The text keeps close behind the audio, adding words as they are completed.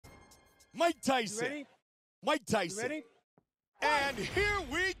Mike Tyson. Ready? Mike Tyson. Ready? And here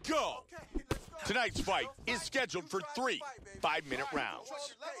we go. Okay, let's go. Tonight's fight is scheduled for 3 5-minute rounds.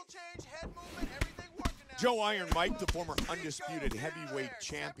 Level change, head movement, everything working now. Joe Iron Mike, the former undisputed heavyweight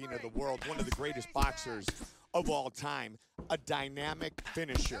champion of the world, one of the greatest boxers of all time, a dynamic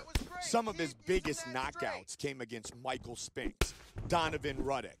finisher. Some of his biggest knockouts came against Michael Spinks, Donovan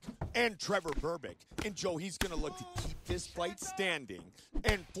Ruddock, and Trevor Berbick. And Joe, he's going to look to keep this fight standing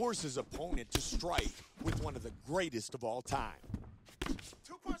and force his opponent to strike with one of the greatest of all time.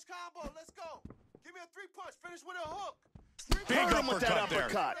 2-punch combo, let's go. Give me a 3-punch, finish with a hook. Big Hurt him with that uppercut there.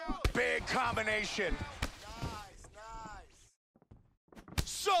 uppercut. Big combination. Nice, nice.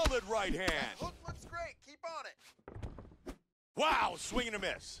 Solid right hand. Hook looks great, keep on it. Wow, swing and a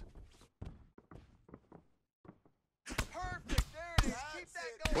miss. Perfect, there it is. Keep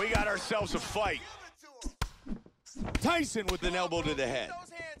that going. We got ourselves a fight. Give it to him. Tyson with an elbow to the head. Keep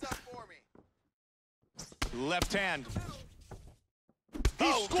those hands up for me. Left hand. He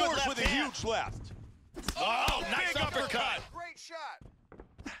Oh, good scores left with a hand. huge left. Oh, nice big uppercut. Great shot.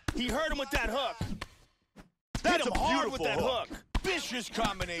 He hurt him with that hook. That's Hit a him hard beautiful with that hook. Vicious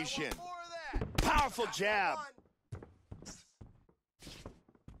combination. More of that. Powerful jab.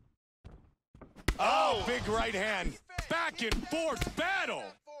 Oh, big right hand. Back and forth battle.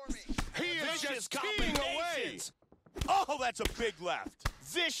 For me. He is Vicious just teeing away. combinations. Oh, that's a big left.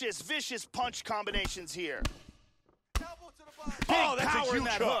 Vicious punch combinations here. Elbow to the body. Big Oh, that's a power in huge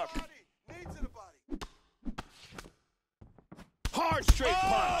that hook. hook. Knee to the body. Hard straight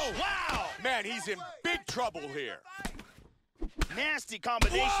Oh, punch. wow. Man, he's in big trouble here. Nasty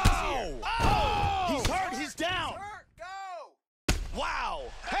combinations Whoa. here. Oh, he's hurt. He's down. Hurt, go. Wow.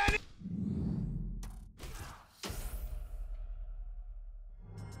 And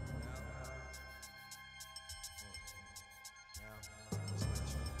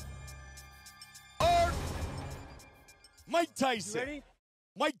Mike Tyson. Ready?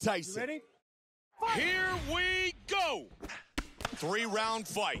 Mike Tyson. Ready? Here we go. 3-round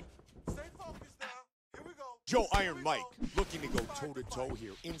fight. Stay focused now. Here we go. Joe Iron Mike looking to go toe-to-toe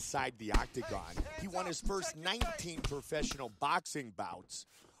here inside the octagon. He won his first 19 professional boxing bouts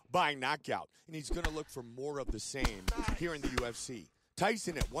by knockout, and he's going to look for more of the same here in the UFC.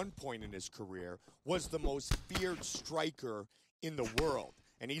 Tyson, at one point in his career, was the most feared striker in the world,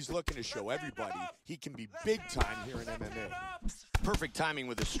 and he's looking to show everybody he can be big time here in MMA. Perfect timing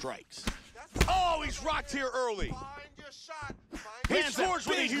with his strikes. Oh, he's rocked here early. Find your shot. He Lands that scores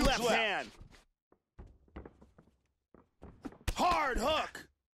with a big huge left left. hand. Hard hook.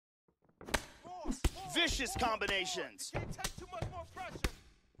 More. Vicious combinations. Can't take too much more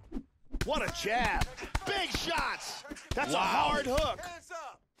pressure. What a jab. Big shots. That's Wow. a hard hook. Hands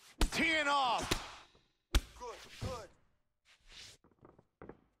up. Teeing off. Good, good.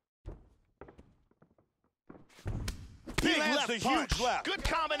 Big lands left the punch. huge left. Good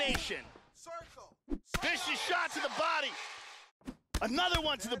combination. Circle. Vicious shot to the body. Another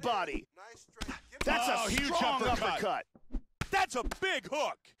one to the body. Nice straight. Give That's Oh, a huge strong uppercut. uppercut. That's a big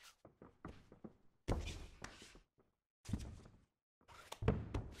hook.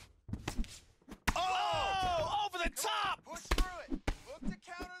 Oh, over the top. push through it. Look to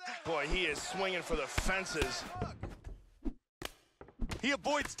counter that. Boy, he is swinging for the fences. Hook. He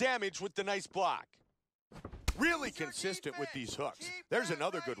avoids damage with the nice block. Really consistent with these hooks. Keep There's that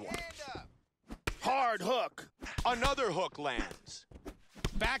another right good one. hand up. Hard hook. Another hook lands.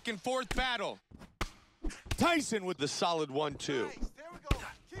 Back and forth battle. Tyson with the solid 1-2. Nice. There we go.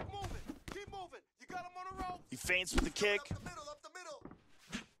 Keep moving. Keep moving. You got him on the rope. He feints with the kick. Up the middle, up the middle.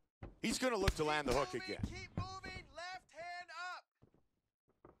 He's going to look to land the hook Moving, again. Keep moving. Left hand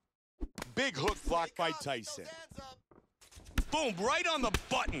up. Big hook blocked by Keep those Tyson. hands up. Boom, right on the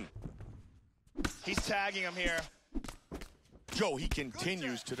button. He's tagging him here. Joe, he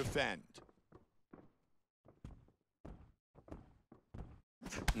continues to defend.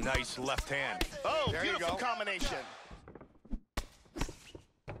 Nice left hand. Oh, There you beautiful go. combination.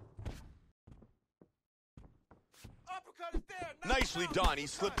 Uppercut is there. Knock Nicely him out. done. He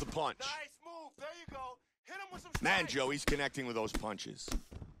slipped the punch. Nice move. There you go. Hit him with some Man, strikes. Joe, he's connecting with those punches.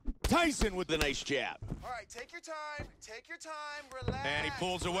 Tyson with the nice jab. All right, take your time. Take your time. Relax. And he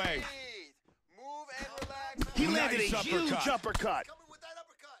pulls away. Breathe. Move and relax. He Nice landed a huge uppercut. uppercut. Coming with that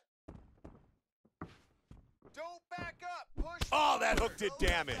uppercut. Don't back up. Push. Oh, that forward. hook did Don't let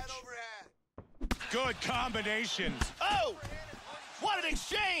damage. that overhand. Good combinations. Oh, what an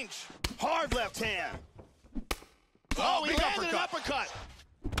exchange. Hard left hand. Oh, he big landed an uppercut.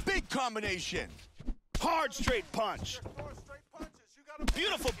 uppercut. Big combination. Hard straight punch. Just 4 straight punches. You got him.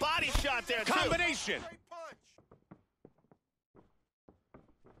 Beautiful body shot there, too. Combination. Straight punch.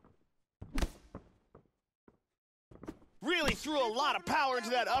 threw a lot of power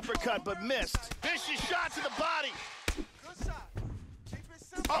into that uppercut, but missed. Vicious shot to the body. Good shot. Keep it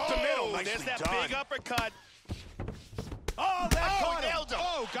simple. Up the middle, There's nicely that done. big uppercut. Oh, that caught him. nailed him.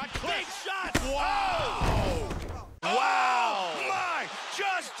 Oh, got clipped. Big shot. Wow. Wow. Oh, my.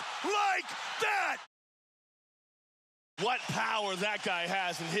 Just like that. What power that guy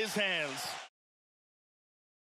has in his hands.